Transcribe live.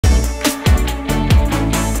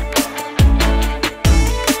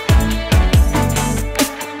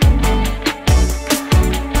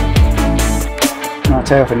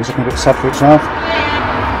tail fin is looking a bit sad for itself.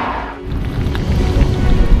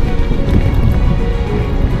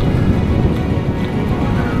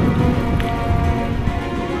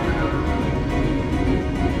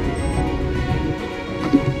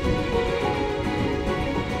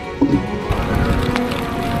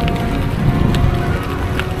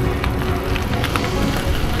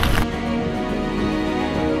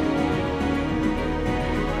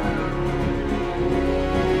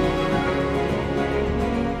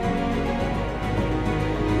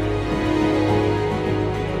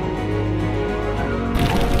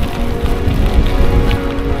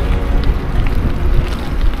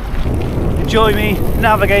 Join me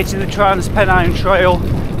navigating the Trans-Pennine Trail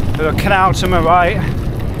with a canal to my right.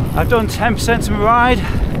 I've done 10% of my ride,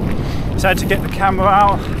 decided to get the camera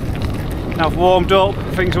out. Now I've warmed up,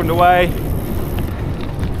 things are underway.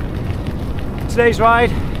 Today's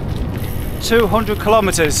ride, 200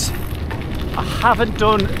 kilometres. I haven't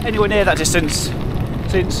done anywhere near that distance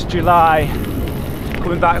since July,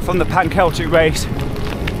 coming back from the Pan-Celtic race,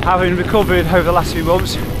 having recovered over the last few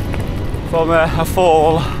months from a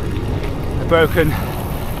fall, broken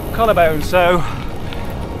collarbone, so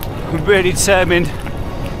I'm really determined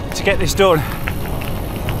to get this done.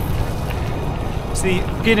 It's the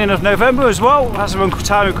beginning of November as well, as I'm on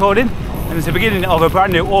time recording, and it's the beginning of a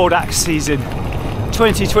brand new audax season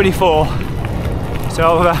 2024.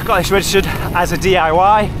 So I've got this registered as a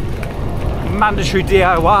DIY, mandatory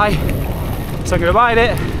DIY, so I'm going to ride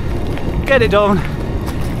it, get it done,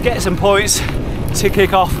 get some points to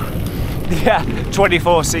kick off the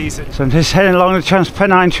 24 season. So I'm just heading along the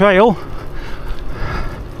Trans-Pennine Trail,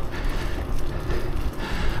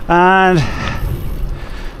 and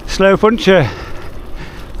slow puncture.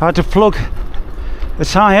 I had to plug the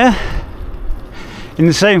tyre in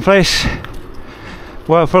the same place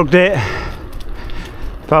where I plugged it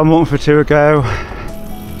about a month or two ago.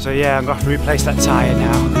 So yeah, I'm going to have to replace that tyre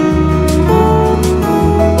now.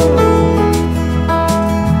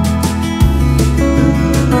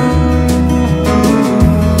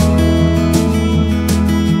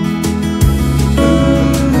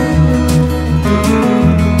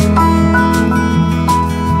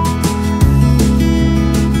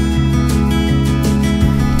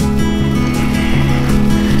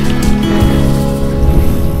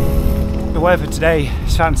 The weather today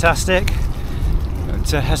is fantastic,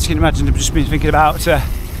 but as you can imagine, I've just been thinking about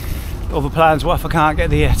other plans. What if I can't get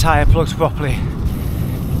the tyre plugged properly?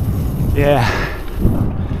 Yeah,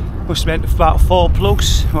 must have been about 4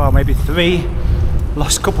 plugs, well maybe 3,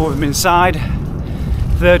 lost a couple of them inside,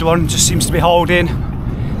 third one just seems to be holding,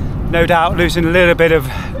 no doubt losing a little bit of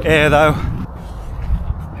air though.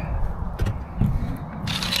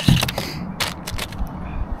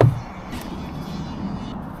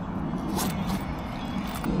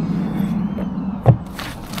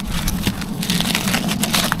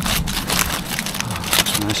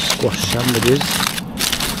 Squash sandwiches,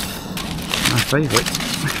 my favourite.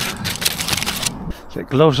 Get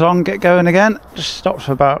gloves on, get going again. Just stopped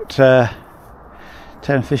for about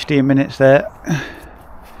 10-15 minutes there.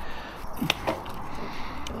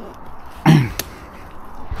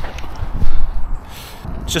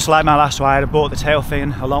 Just like my last ride, I bought the tail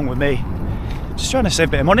fin along with me. Just trying to save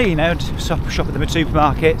a bit of money, you know, shop at the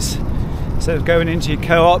supermarkets instead of going into your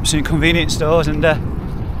co-ops and convenience stores, and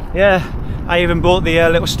yeah. I even bought the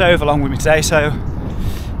little stove along with me today, so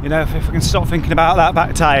you know, if I can stop thinking about that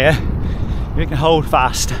back tyre, we can hold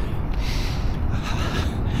fast.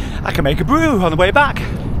 I can make a brew on the way back.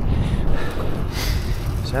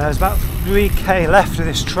 So there's about 3k left of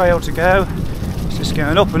this trail to go. It's just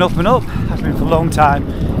going up and up and up. Has been for a long time.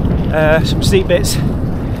 Some steep bits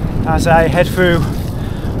as I head through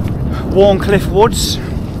Warncliffe Woods,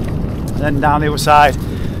 then down the other side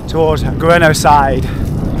towards Greno side.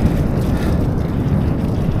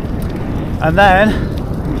 And then I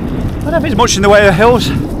don't think there's much in the way of hills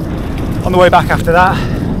on the way back after that.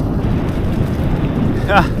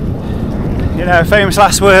 You know, famous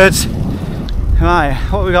last words. Right,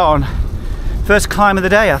 what have we got on? First climb of the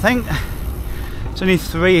day, I think. It's only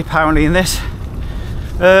 3 apparently in this.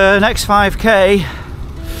 Next 5k,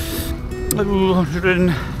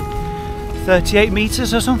 138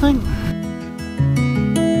 metres or something.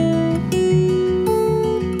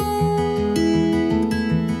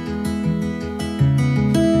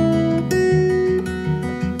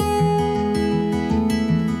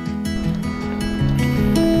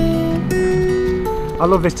 I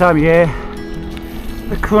love this time of year,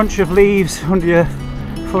 the crunch of leaves under your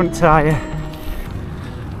front tyre.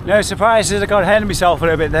 No surprises, I got ahead of myself a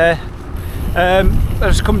little bit there. I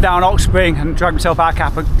just come down Oxspring and dragged myself back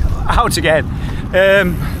out again.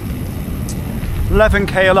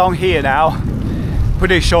 11k along here now.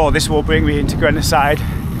 Pretty sure this will bring me into Grenoside.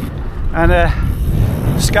 And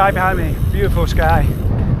the sky behind me, beautiful sky.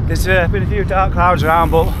 There's been a few dark clouds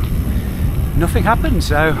around, but nothing happened,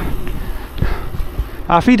 so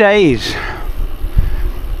happy days.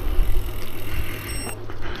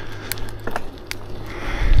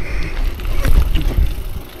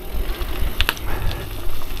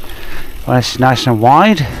 Well, it's nice and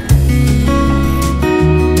wide.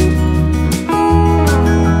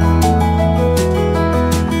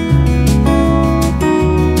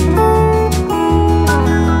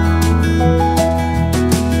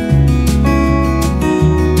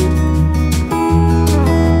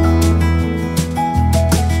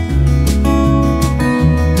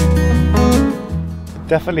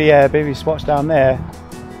 Definitely baby spots down there.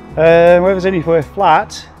 Whether there's any for a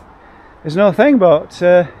flat is another thing, but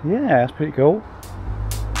yeah, that's pretty cool.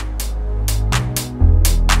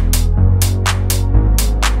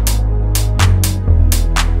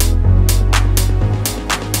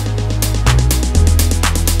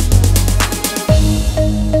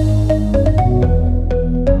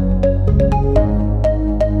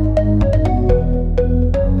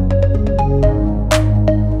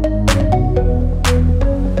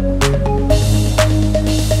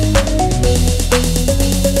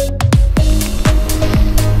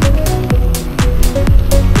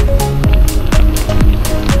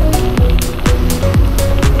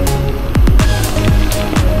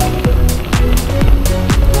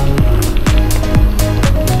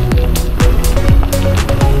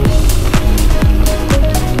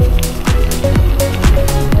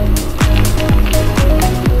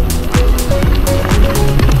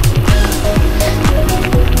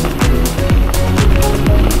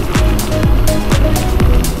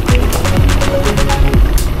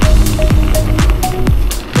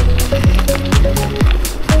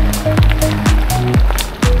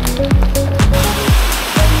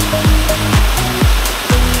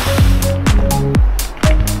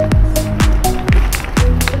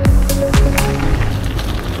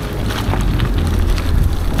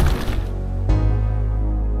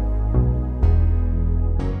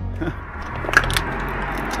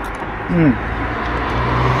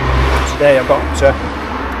 Today I've got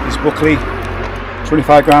these Buckley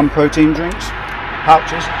 25g protein drinks,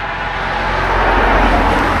 pouches.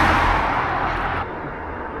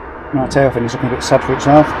 My tail fin is looking a bit sad for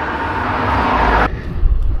itself.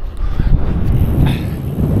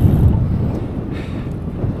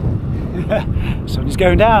 Sun is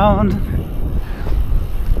going down.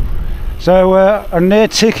 So I'm near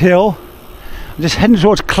Tick Hill. I'm just heading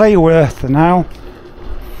towards Clayworth now.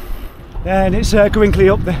 And it's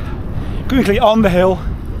Grinkley on the hill,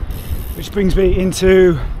 which brings me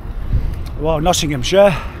into, well,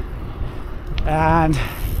 Nottinghamshire and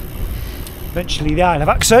eventually the Isle of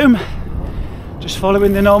Axholme, just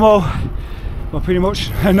following the normal, well, pretty much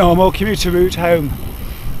a normal commuter route home.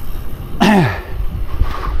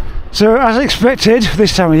 So as expected for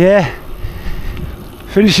this time of year,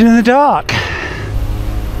 finishing in the dark.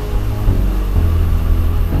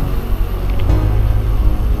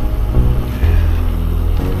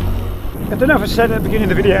 I don't know if I said at the beginning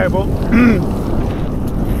of the video, but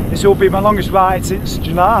this will be my longest ride since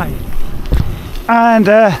July. And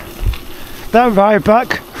that ride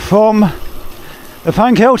back from the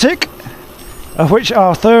Pan Celtic, of which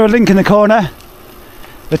I'll throw a link in the corner,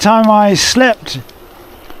 the time I slept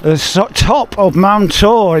at the top of Mount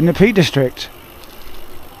Tor in the Peak District.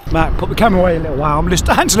 Matt, put the camera away a little while, I'm just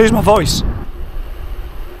starting to lose my voice.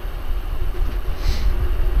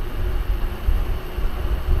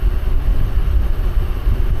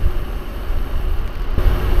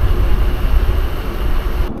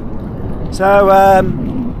 So,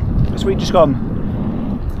 this week just gone,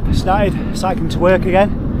 I started cycling to work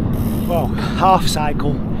again. Well, half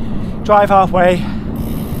cycle, drive halfway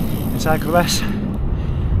and cycle the rest.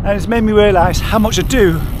 And it's made me realise how much I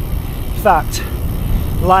do, in fact,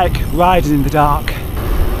 like riding in the dark.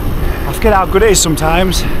 I forget how good it is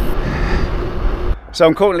sometimes. So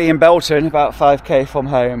I'm currently in Belton, about 5k from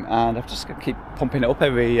home, and I've just got to keep pumping it up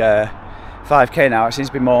every 5k now. It seems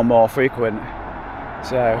to be more and more frequent.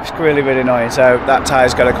 So it's really, really annoying. So that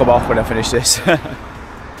tyre's got to come off when I finish this.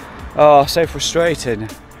 Oh, so frustrating.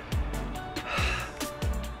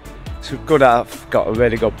 It's good I've got a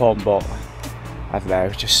really good pump, but I don't know,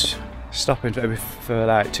 just stopping for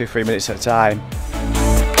like 2-3 minutes at a time.